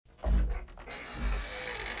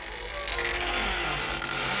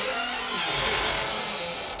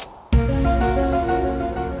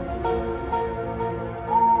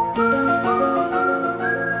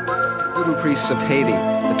priests of Haiti,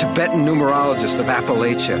 the Tibetan numerologists of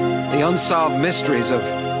Appalachia, the unsolved mysteries of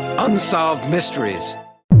unsolved mysteries.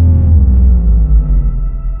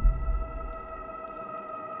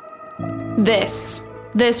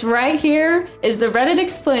 This right here is the Reddit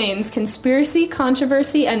Explains Conspiracy,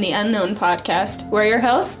 Controversy, and the Unknown podcast. We're your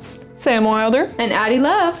hosts, Sam Wilder and Addie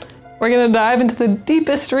Love. We're going to dive into the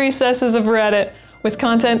deepest recesses of Reddit with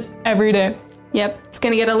content every day. Yep, it's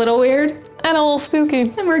going to get a little weird. And a little spooky.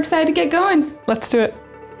 And we're excited to get going. Let's do it.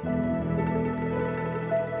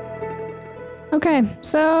 Okay,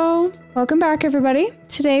 so welcome back, everybody.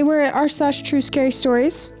 Today we're at r/True Scary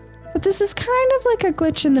Stories. But this is kind of like a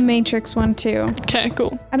glitch in the Matrix one, too. Okay,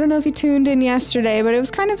 cool. I don't know if you tuned in yesterday, but it was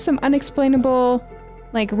kind of some unexplainable,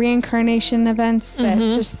 like, reincarnation events that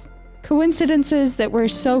just coincidences that were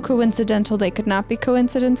so coincidental they could not be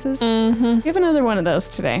coincidences. We have another one of those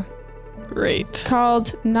today. Great. It's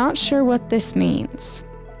called Not Sure What This Means.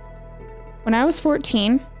 When I was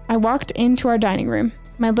 14, I walked into our dining room.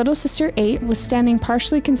 My little sister, 8, was standing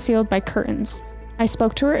partially concealed by curtains. I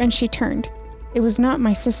spoke to her and she turned. It was not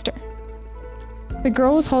my sister. The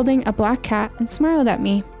girl was holding a black cat and smiled at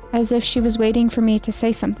me, as if she was waiting for me to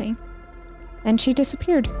say something. Then she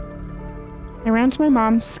disappeared. I ran to my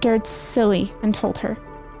mom, scared silly, and told her.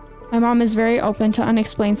 My mom is very open to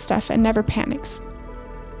unexplained stuff and never panics.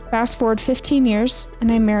 Fast forward 15 years,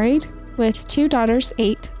 and I'm married with 2 daughters,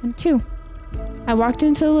 8 and 2. I walked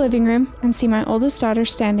into the living room and see my oldest daughter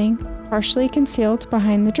standing, partially concealed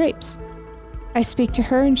behind the drapes. I speak to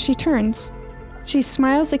her and she turns. She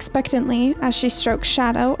smiles expectantly as she strokes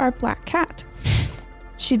Shadow, our black cat.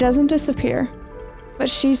 She doesn't disappear, but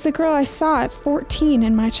she's the girl I saw at 14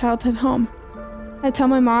 in my childhood home. I tell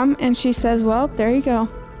my mom and she says, well, there you go.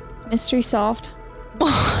 Mystery solved.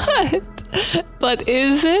 What? But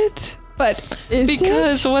is it?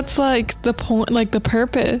 Because what's like the point, like the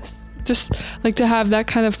purpose? Just like to have that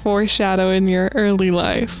kind of foreshadow in your early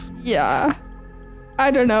life. Yeah. I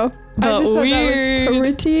don't know. But I just thought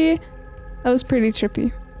weird. That was pretty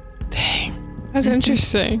trippy. Dang. That's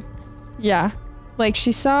interesting. Yeah. Like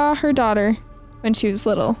she saw her daughter when she was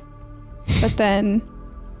little, but then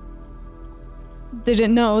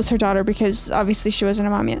didn't know it was her daughter because obviously she wasn't a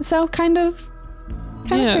mom yet. So kind of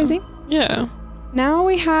crazy. Yeah. Now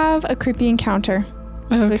we have a creepy encounter.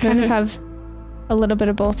 Okay. So we kind of have a little bit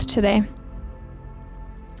of both today.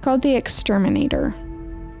 It's called The Exterminator.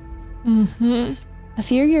 A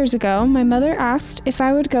few years ago, my mother asked if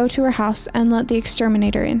I would go to her house and let the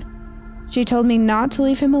exterminator in. She told me not to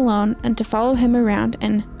leave him alone and to follow him around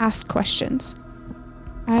and ask questions.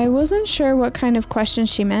 I wasn't sure what kind of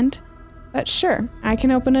questions she meant, but sure, I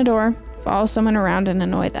can open a door, follow someone around and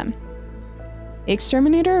annoy them. The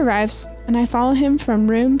exterminator arrives, and I follow him from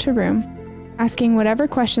room to room, asking whatever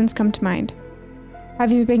questions come to mind.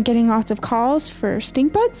 Have you been getting lots of calls for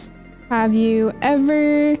stink bugs? Have you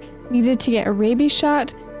ever needed to get a rabies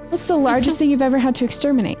shot? What's the largest thing you've ever had to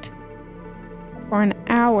exterminate? For an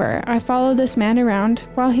hour, I followed this man around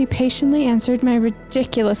while he patiently answered my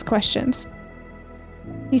ridiculous questions.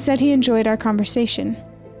 He said he enjoyed our conversation.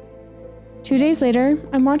 2 days later,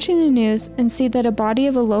 I'm watching the news and see that a body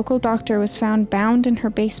of a local doctor was found bound in her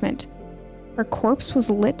basement. Her corpse was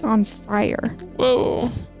lit on fire. Whoa.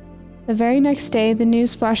 The very next day, the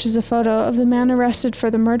news flashes a photo of the man arrested for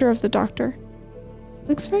the murder of the doctor. It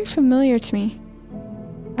looks very familiar to me.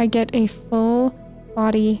 I get a full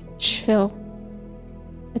body chill.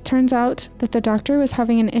 It turns out that the doctor was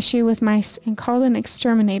having an issue with mice and called an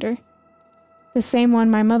exterminator. The same one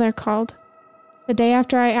my mother called. The day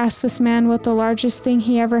after I asked this man what the largest thing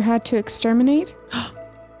he ever had to exterminate,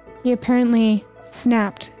 he apparently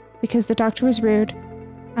snapped because the doctor was rude,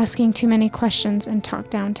 asking too many questions and talked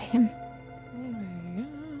down to him.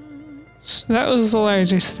 That was the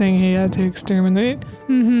largest thing he had to exterminate.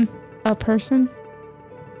 A person?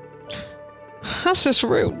 That's just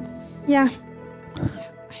rude. Yeah.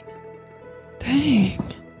 Dang.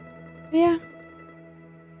 Yeah.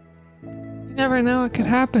 You never know what could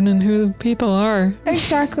happen and who the people are.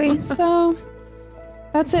 Exactly. So,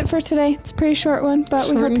 that's it for today. It's a pretty short one, but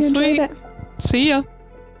we Short hope and you enjoyed sweet. it. See ya.